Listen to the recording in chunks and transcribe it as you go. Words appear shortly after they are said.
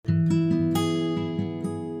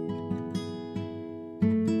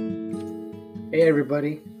Hey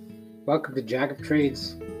everybody, welcome to Jack of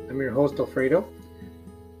Trades. I'm your host Alfredo,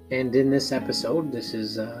 and in this episode, this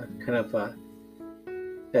is an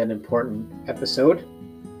important episode.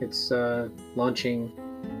 It's launching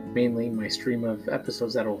mainly my stream of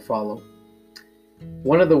episodes that will follow.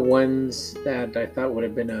 One of the ones that I thought would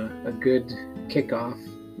have been a good kickoff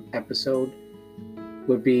episode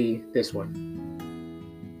would be this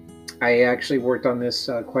one. I actually worked on this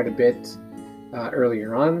quite a bit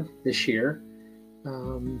earlier on this year.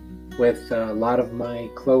 With a lot of my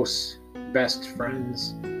close best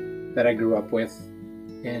friends that I grew up with,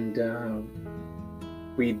 and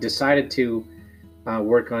we decided to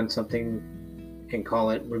work on something and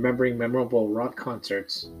call it Remembering Memorable Rock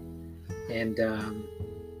Concerts, and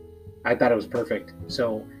I thought it was perfect.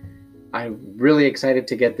 So I'm really excited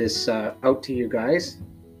to get this out to you guys,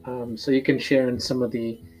 so you can share in some of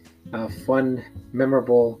the fun,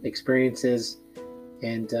 memorable experiences,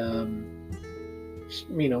 and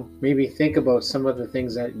maybe think about some of the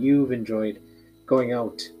things that you've enjoyed going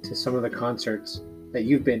out to some of the concerts that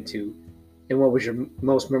you've been to, and what was your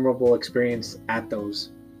most memorable experience at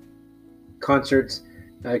those concerts.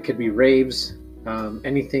 It could be raves,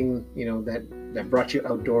 anything that brought you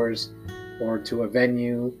outdoors or to a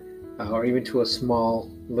venue, or even to a small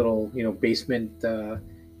little basement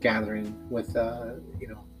gathering with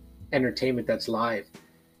entertainment that's live.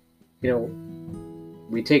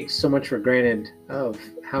 We take so much for granted of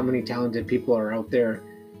how many talented people are out there,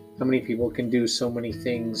 how many people can do so many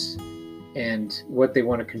things, and what they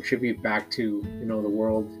want to contribute back to the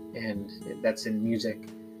world, and that's in music.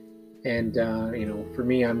 And for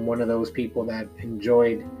me, I'm one of those people that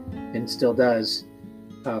enjoyed and still does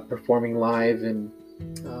performing live, and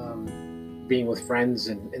being with friends,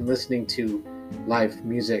 and listening to live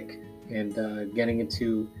music, and getting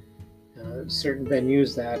into certain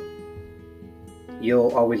venues that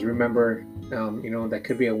you'll always remember. That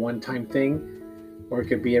could be a one-time thing, or it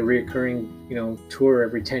could be a reoccurring tour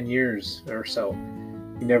every 10 years or so.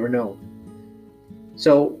 You never know.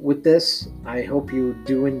 So with this, I hope you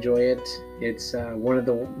do enjoy it. It's one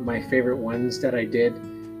of my favorite ones that I did,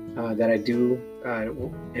 that I do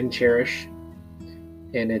and cherish,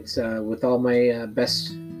 and it's with all my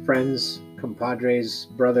best friends, compadres,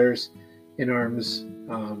 brothers in arms.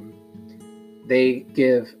 They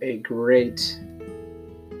give a great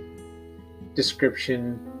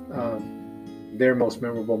description of their most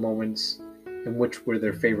memorable moments and which were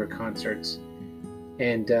their favorite concerts.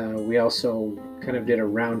 And we also kind of did a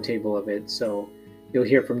round table of it, so you'll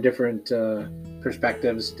hear from different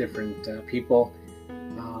perspectives, different people.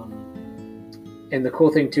 And the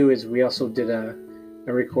cool thing too is we also did a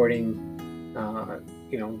recording,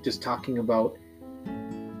 just talking about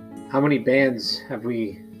how many bands have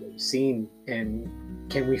we seen, and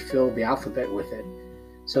can we fill the alphabet with it.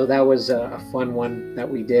 So that was a fun one that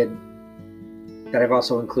we did, that I've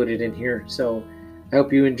also included in here. So I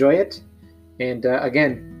hope you enjoy it. And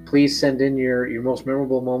again, please send in your most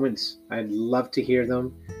memorable moments. I'd love to hear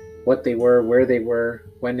them, what they were, where they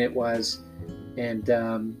were, when it was. And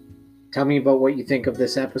tell me about what you think of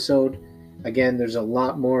this episode. Again, there's a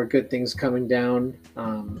lot more good things coming down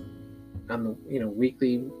on the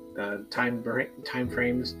weekly time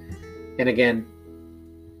frames. And again,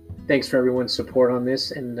 thanks for everyone's support on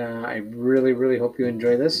this, and I really, really hope you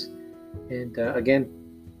enjoy this. And again,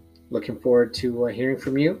 looking forward to hearing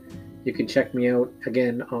from you. You can check me out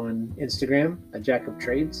again on Instagram, Jack of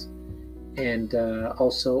Trades, and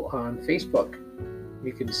also on Facebook.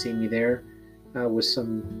 You can see me there with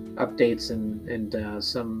some updates and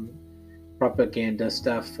some propaganda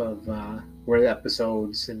stuff of where the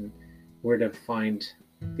episodes and where to find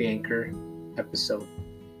the Anchor episode.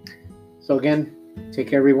 So again, take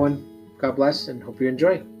care, everyone. God bless, and hope you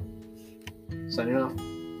enjoy. Signing off.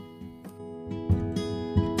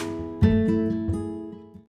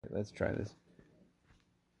 Let's try this.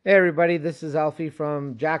 Hey, everybody. This is Alfie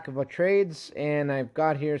from Jack of Trades, and I've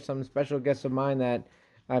got here some special guests of mine that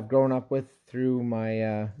I've grown up with through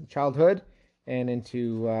my childhood and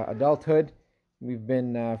into adulthood. We've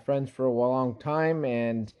been friends for a long time,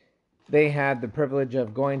 and they had the privilege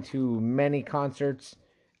of going to many concerts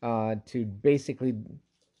to basically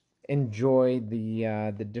enjoy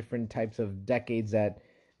the different types of decades that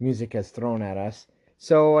music has thrown at us.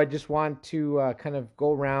 So I just want to kind of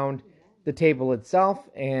go around the table itself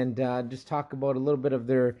and just talk about a little bit of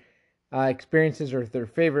their experiences or their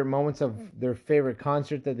favorite moments of their favorite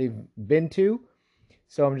concert that they've been to.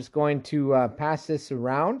 So I'm just going to pass this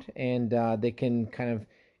around, and they can kind of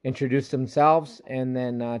introduce themselves and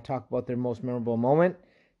then talk about their most memorable moment.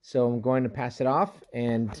 So I'm going to pass it off,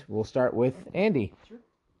 and we'll start with Andy.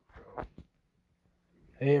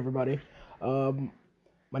 Hey, everybody.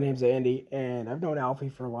 My name's Andy, and I've known Alfie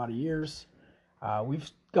for a lot of years. We've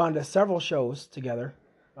gone to several shows together.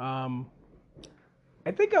 Um,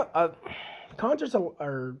 I think concerts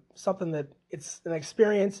are something that it's an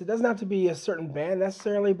experience. It doesn't have to be a certain band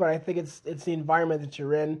necessarily, but I think it's the environment that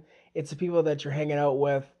you're in. It's the people that you're hanging out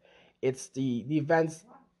with. It's the events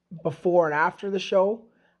before and after the show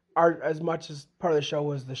are as much as part of the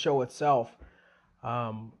show as the show itself.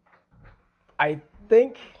 Um, I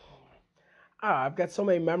think I've got so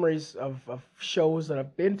many memories of shows that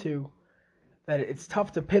I've been to that it's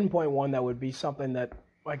tough to pinpoint one that would be something that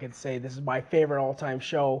I could say this is my favorite all time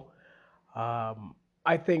show.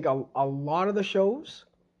 I think a lot of the shows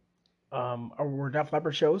were Def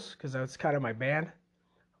Leppard shows because that's kind of my band.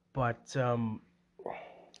 But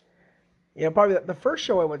probably the first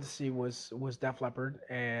show I went to see was Def Leppard,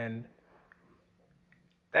 and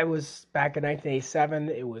that was back in 1987.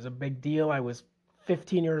 It was a big deal. I was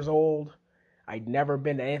 15 years old. I'd never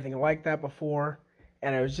been to anything like that before,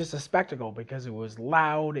 and it was just a spectacle because it was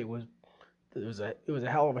loud. It was a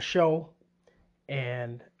hell of a show,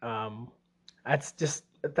 and that's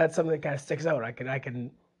something that kind of sticks out. I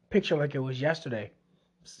can picture like it was yesterday,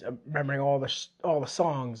 remembering all the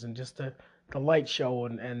songs and just the light show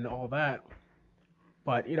and all that.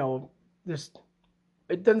 But this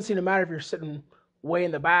it doesn't seem to matter if you're sitting way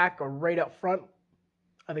in the back or right up front.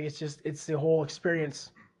 I think it's the whole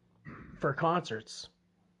experience for concerts.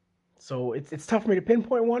 So it's tough for me to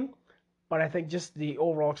pinpoint one, but I think just the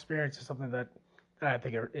overall experience is something that I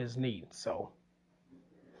think is neat. So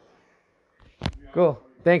Cool.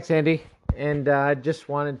 Thanks, Andy. And I just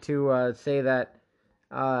wanted to say that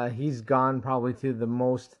he's gone probably to the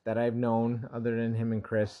most that I've known, other than him and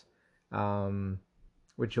Chris,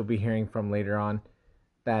 which you'll be hearing from later on.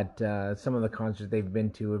 That some of the concerts they've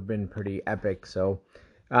been to have been pretty epic. So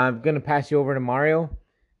I'm going to pass you over to Mario.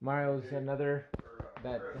 Mario's another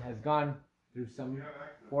that has gone through some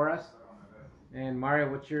for us. And Mario,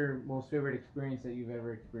 what's your most favorite experience that you've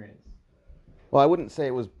ever experienced? Well, I wouldn't say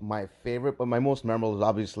it was my favorite, but my most memorable is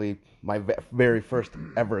obviously my very first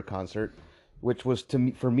ever concert, which was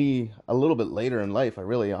for me a little bit later in life. I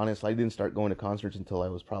didn't start going to concerts until I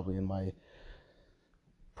was probably in my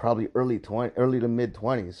early to mid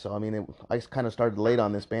 20s. So I mean, I kind of started late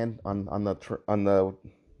on this band on the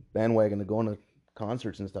bandwagon to going to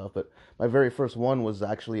concerts and stuff. But my very first one was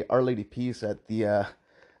actually Our Lady Peace at the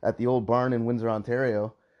old barn in Windsor,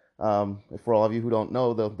 Ontario. For all of you who don't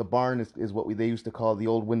know, the barn is what they used to call the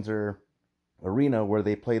old Windsor Arena, where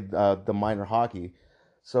they played the minor hockey.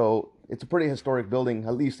 So it's a pretty historic building,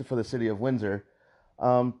 at least for the city of Windsor.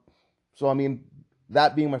 So I mean,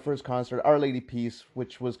 that being my first concert, Our Lady Peace,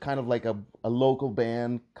 which was kind of like a local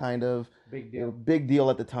band, kind of Big deal. big deal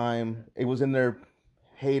at the time. It was in their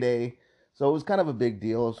heyday, so it was kind of a big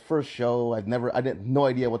deal. It was first show. I didn't no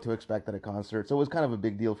idea what to expect at a concert, so it was kind of a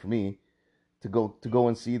big deal for me to go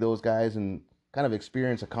and see those guys and kind of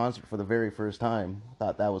experience a concert for the very first time. I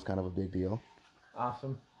thought that was kind of a big deal.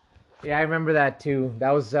 Awesome. Yeah, I remember that too.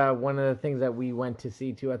 That was one of the things that we went to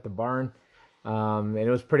see too at the barn. And it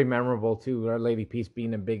was pretty memorable too. Our Lady Peace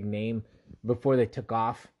being a big name before they took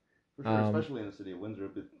off. For sure, especially in the city of Windsor.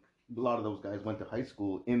 But a lot of those guys went to high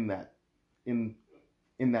school in that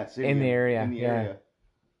city, in the area. area.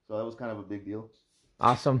 So that was kind of a big deal.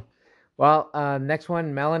 Awesome. Well, next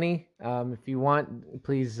one, Melanie. If you want,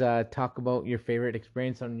 please talk about your favorite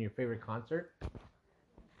experience on your favorite concert.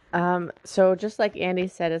 So just like Andy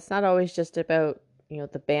said, it's not always just about,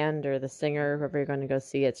 the band or the singer, whoever you're going to go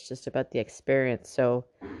see. It's just about the experience. So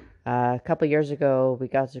a couple years ago, we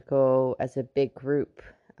got to go as a big group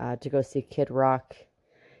to go see Kid Rock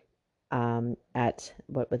at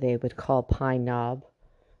what they would call Pine Knob.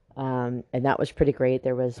 And that was pretty great.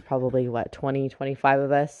 There was probably, 20, 25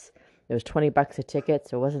 of us. It was $20 a ticket,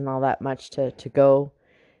 so it wasn't all that much to go.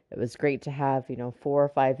 It was great to have, 4 or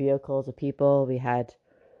 5 vehicles of people. We had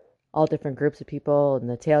all different groups of people in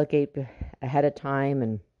the tailgate ahead of time,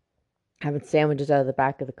 and having sandwiches out of the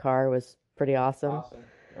back of the car was pretty awesome.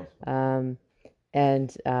 And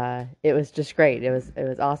it was just great. It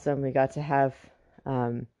was awesome. We got to have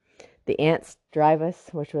the Ants drive us,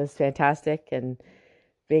 which was fantastic, and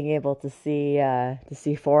being able to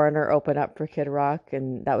see Foreigner open up for Kid Rock,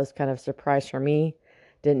 and that was kind of a surprise for me.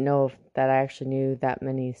 Didn't know that I actually knew that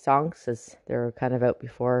many songs, as they were kind of out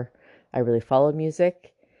before I really followed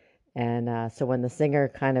music. And so when the singer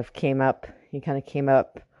kind of came up, he kind of came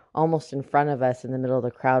up almost in front of us in the middle of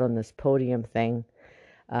the crowd on this podium thing.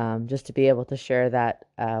 Just to be able to share that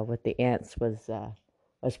with the Ants was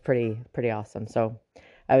pretty awesome. So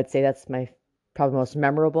I would say that's my probably most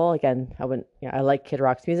memorable. Again, I wouldn't, I like Kid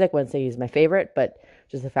Rock's music. Wouldn't say he's my favorite, but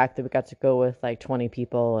just the fact that we got to go with like 20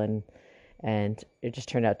 people and it just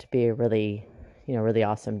turned out to be a really, really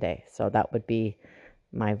awesome day. So that would be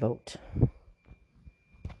my vote.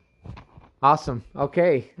 Awesome.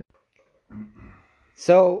 Okay.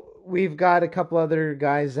 So we've got a couple other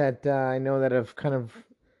guys that I know that have kind of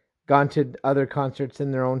gone to other concerts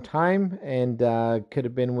in their own time and could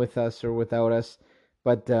have been with us or without us.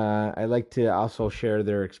 But I like to also share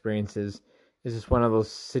their experiences. This is one of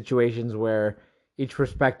those situations where each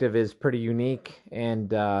perspective is pretty unique.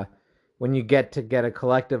 And when you get a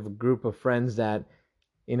collective group of friends that,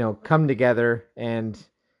 come together and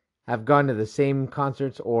have gone to the same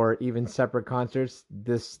concerts or even separate concerts,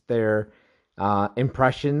 their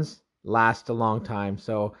impressions last a long time.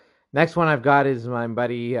 So next one I've got is my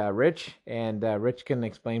buddy Rich, and Rich can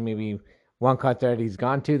explain maybe one concert he's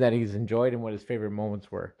gone to that he's enjoyed and what his favorite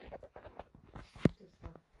moments were.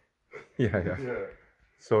 Yeah.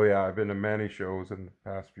 So I've been to many shows in the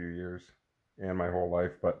past few years and my whole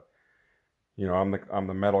life, but I'm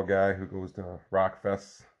the metal guy who goes to rock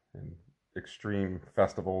fests and extreme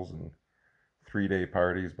festivals and 3-day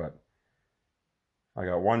parties, but I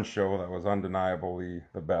got one show that was undeniably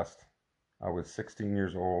the best. I was 16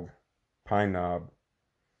 years old, Pine Knob,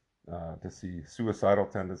 to see Suicidal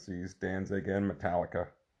Tendencies, Danzig, and Metallica.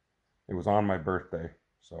 It was on my birthday,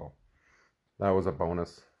 so that was a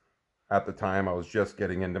bonus. At the time, I was just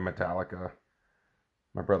getting into Metallica.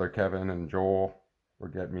 My brother Kevin and Joel were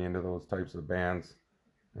getting me into those types of bands,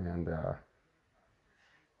 and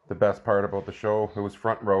the best part about the show, it was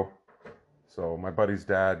front row. So my buddy's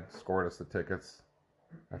dad scored us the tickets.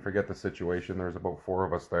 I forget the situation. There's about 4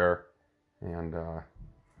 of us there. And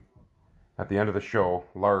at the end of the show,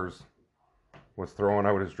 Lars was throwing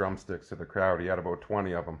out his drumsticks to the crowd. He had about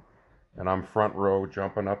 20 of them. And I'm front row,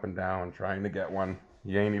 jumping up and down, trying to get one.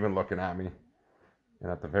 He ain't even looking at me.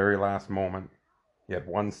 And at the very last moment, he had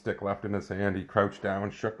one stick left in his hand. He crouched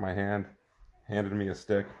down, shook my hand, handed me a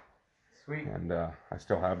stick. Sweet. And I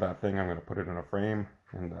still have that thing. I'm going to put it in a frame.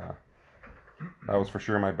 And that was for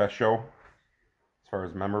sure my best show as far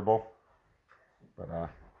as memorable. But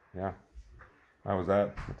that was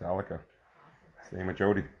that. Metallica. Same with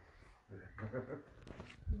Jody.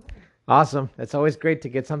 Awesome. It's always great to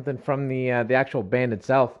get something from the actual band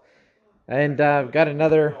itself. And we've got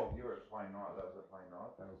another.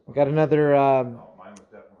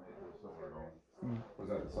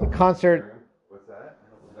 Concert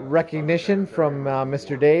recognition from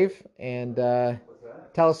Mr. Dave, and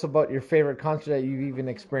tell us about your favorite concert that you've even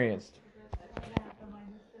experienced.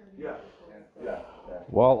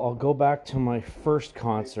 Well, I'll go back to my first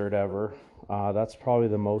concert ever. That's probably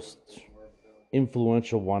the most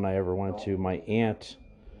influential one I ever went to. My aunt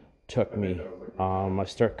took me. I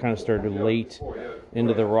started late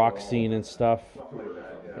into the rock scene and stuff,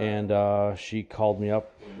 and she called me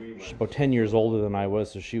up. She's about 10 years older than I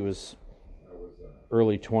was, so she was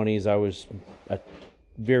early 20s. I was a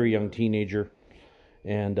very young teenager,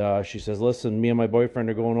 and she says, "Listen, me and my boyfriend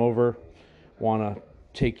are going over. Want to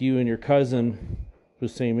take you and your cousin,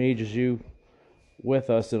 who's the same age as you, with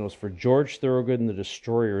us." And it was for George Thorogood and the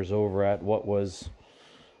Destroyers over at what was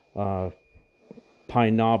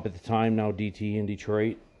Pine Knob at the time, now DT in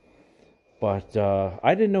Detroit. But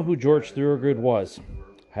I didn't know who George Thorogood was.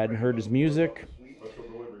 Hadn't heard his music.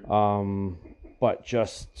 But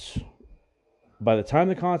just by the time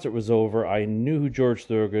the concert was over, I knew who George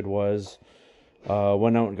Thorogood was.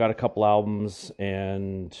 Went out and got a couple albums,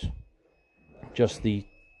 and just the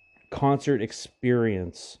concert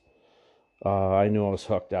experience, I knew I was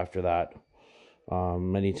hooked after that.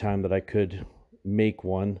 Anytime that I could make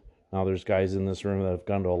one. Now there's guys in this room that have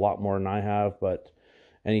gone to a lot more than I have, but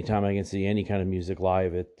anytime I can see any kind of music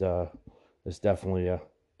live, it's definitely a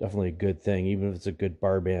good thing, even if it's a good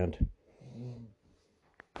bar band.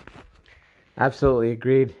 Absolutely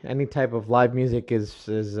agreed. Any type of live music is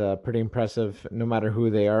pretty impressive, no matter who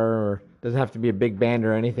they are, or doesn't have to be a big band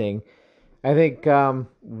or anything. I think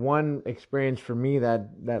one experience for me that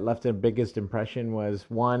left the biggest impression was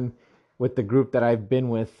one with the group that I've been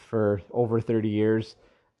with for over 30 years.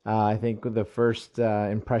 I think the first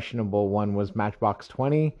impressionable one was Matchbox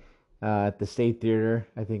 20 at the State Theater,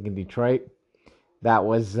 I think in Detroit. That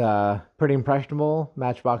was pretty impressionable.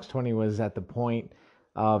 Matchbox 20 was at the point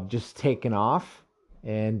of just taking off,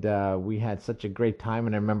 and we had such a great time.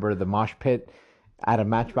 And I remember the mosh pit at a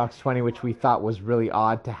Matchbox 20, which we thought was really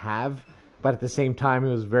odd to have, but at the same time, it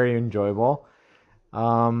was very enjoyable.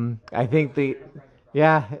 I think the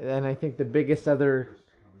biggest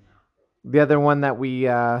the other one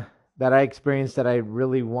that I experienced that I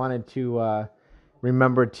really wanted to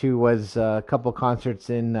remember too was a couple concerts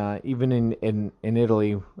in even in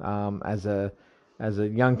Italy, as a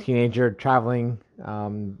young teenager traveling,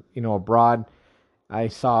 abroad. I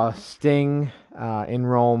saw Sting in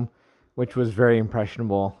Rome, which was very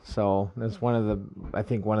impressionable. So that's I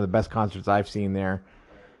think one of the best concerts I've seen there.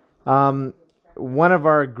 One of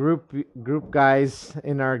our group guys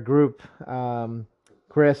in our group,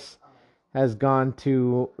 Chris, has gone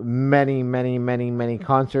to many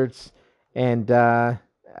concerts, and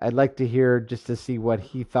I'd like to hear just to see what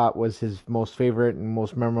he thought was his most favorite and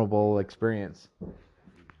most memorable experience.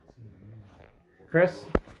 Chris?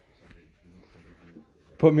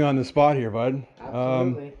 Put me on the spot here, bud.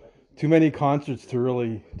 Absolutely. Too many concerts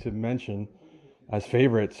to mention as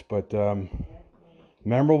favorites, but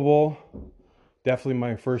memorable, definitely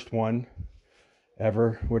my first one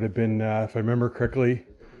ever would have been, if I remember correctly,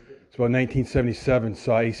 it's about 1977,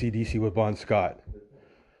 saw AC/DC with Bon Scott.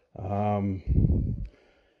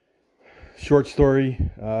 Short story,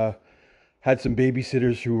 had some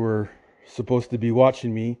babysitters who were supposed to be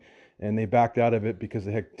watching me, and they backed out of it because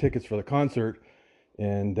they had tickets for the concert,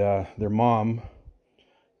 and their mom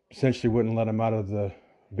essentially wouldn't let them out of the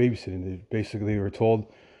babysitting. They basically were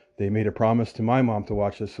told they made a promise to my mom to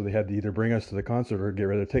watch us, so they had to either bring us to the concert or get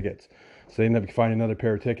rid of the tickets. So they ended up finding another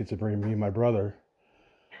pair of tickets to bring me and my brother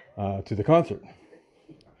to the concert.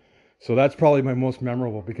 So that's probably my most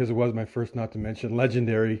memorable because it was my first, not to mention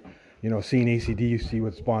legendary, seeing AC/DC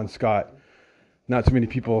with Bon Scott. Not too many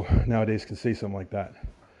people nowadays can say something like that.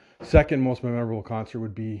 Second most memorable concert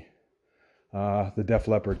would be the Def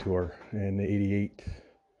Leppard tour in the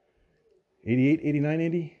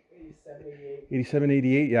 87,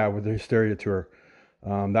 88, yeah, with the Hysteria tour.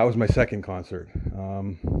 That was my second concert.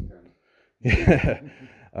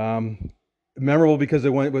 Memorable because I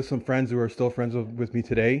went with some friends who are still friends with me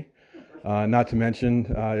today. Not to mention,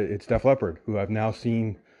 it's Def Leppard, who I've now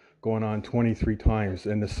seen going on 23 times,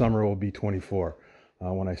 and this summer will be 24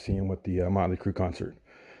 when I see him with the Motley Crue concert.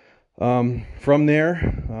 From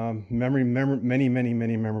there, many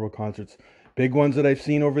memorable concerts. Big ones that I've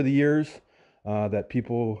seen over the years that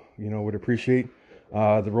people would appreciate.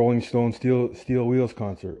 The Rolling Stones Steel Wheels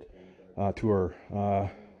concert tour.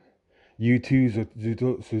 U2's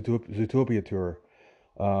Zootopia tour.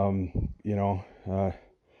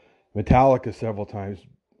 Metallica several times.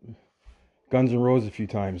 Guns N' Roses a few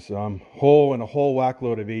times. A whole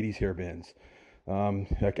whackload of 80s hair bands.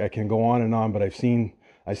 I can go on and on, but I've seen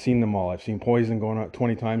them all. I've seen Poison going on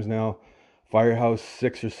 20 times now. Firehouse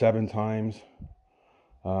 6 or 7 times.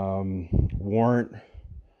 Warrant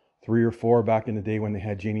 3 or 4 back in the day when they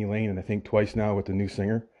had Janie Lane, and I think twice now with the new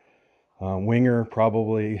singer. Winger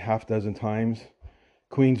probably half dozen times.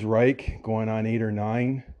 Queensryche going on 8 or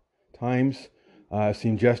 9 times. I've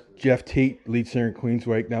seen Jeff Tate, lead singer of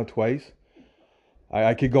Queensryche, now twice.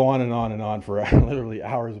 I could go on and on and on for literally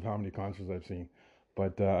hours of how many concerts I've seen.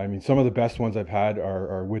 But some of the best ones I've had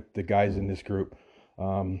are with the guys in this group.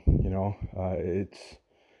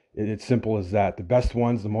 It's simple as that. The best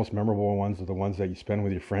ones, the most memorable ones, are the ones that you spend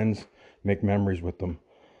with your friends, make memories with them.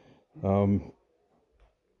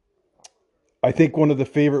 I think one of the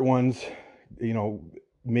favorite ones,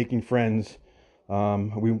 making friends, I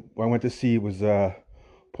went to see was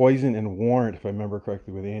Poison and Warrant, if I remember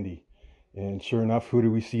correctly, with Andy. And sure enough, who did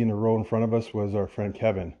we see in the row in front of us was our friend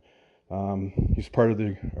Kevin. He's part of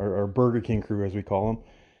our Burger King crew, as we call him.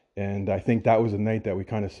 And I think that was a night that we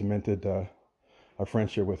kind of cemented our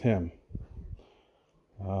friendship with him.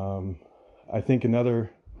 I think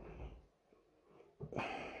another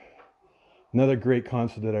great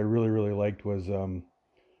concert that I really liked was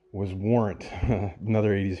Warrant,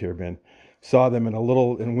 another 80s hair band. Saw them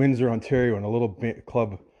in Windsor, Ontario, in a little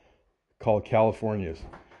club called California's.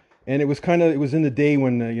 And it was in the day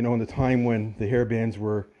when, in the time when the hair bands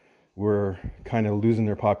were kind of losing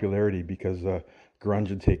their popularity because grunge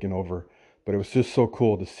had taken over. But it was just so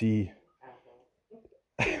cool to see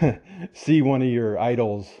one of your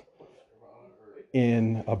idols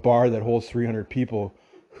in a bar that holds 300 people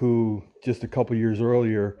who just a couple years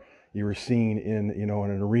earlier you were seeing in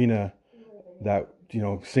an arena that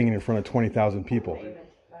singing in front of 20,000 people.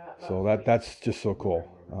 So that's just so cool.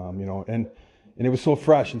 And it was so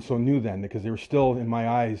fresh and so new then, because they were still, in my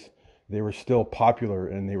eyes, they were still popular,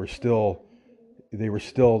 and they were still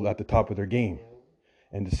at the top of their game.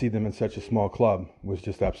 And to see them in such a small club was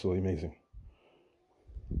just absolutely amazing.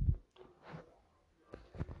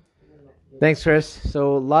 Thanks, Chris.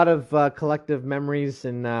 So a lot of collective memories,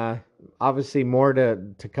 and obviously more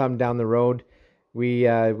to come down the road. We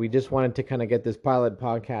just wanted to kind of get this pilot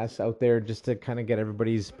podcast out there just to kind of get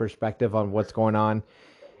everybody's perspective on what's going on.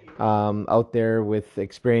 out there with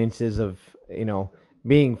experiences of,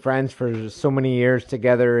 being friends for so many years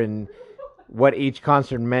together and what each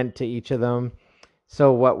concert meant to each of them.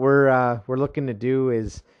 So what we're looking to do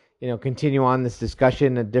is, continue on this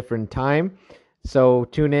discussion at a different time. So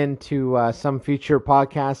tune in to some future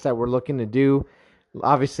podcasts that we're looking to do.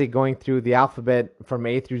 Obviously, going through the alphabet from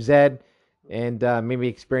A through Z, and maybe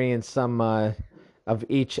experience some of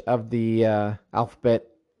each of the alphabet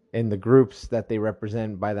and the groups that they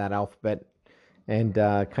represent by that alphabet, and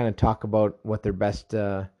kind of talk about what their best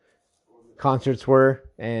concerts were,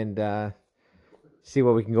 and see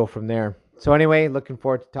what we can go from there. So anyway, looking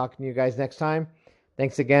forward to talking to you guys next time.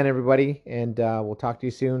 Thanks again, everybody, and we'll talk to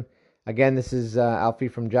you soon. Again, this is Alfie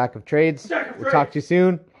from Jack of Trades. We'll talk to you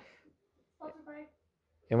soon.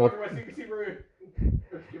 And we'll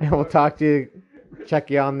talk to you, check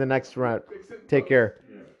you on the next round. Take care.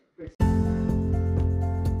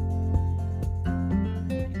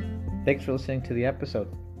 Thanks for listening to the episode.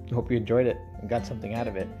 I hope you enjoyed it and got something out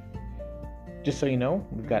of it. Just so you know,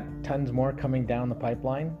 we've got tons more coming down the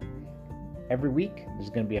pipeline. Every week, there's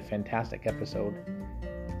going to be a fantastic episode.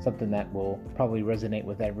 Something that will probably resonate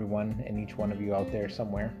with everyone and each one of you out there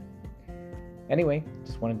somewhere. Anyway,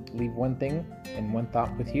 just wanted to leave one thing and one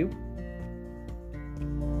thought with you.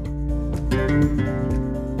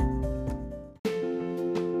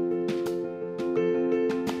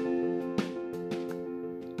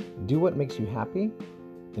 Do what makes you happy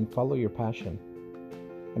and follow your passion.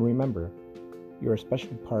 And remember, you're a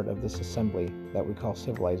special part of this assembly that we call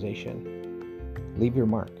civilization. Leave your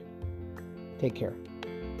mark. Take care.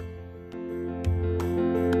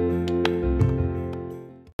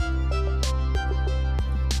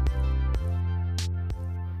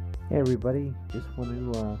 Hey everybody, just want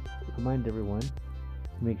to remind everyone to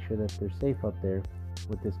make sure that they're safe out there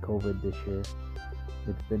with this COVID this year.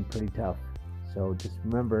 It's been pretty tough. So just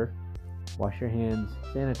remember, wash your hands,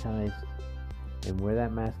 sanitize, and wear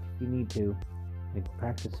that mask if you need to, and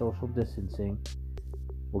practice social distancing.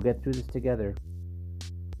 We'll get through this together.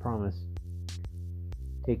 Promise.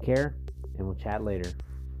 Take care, and we'll chat later.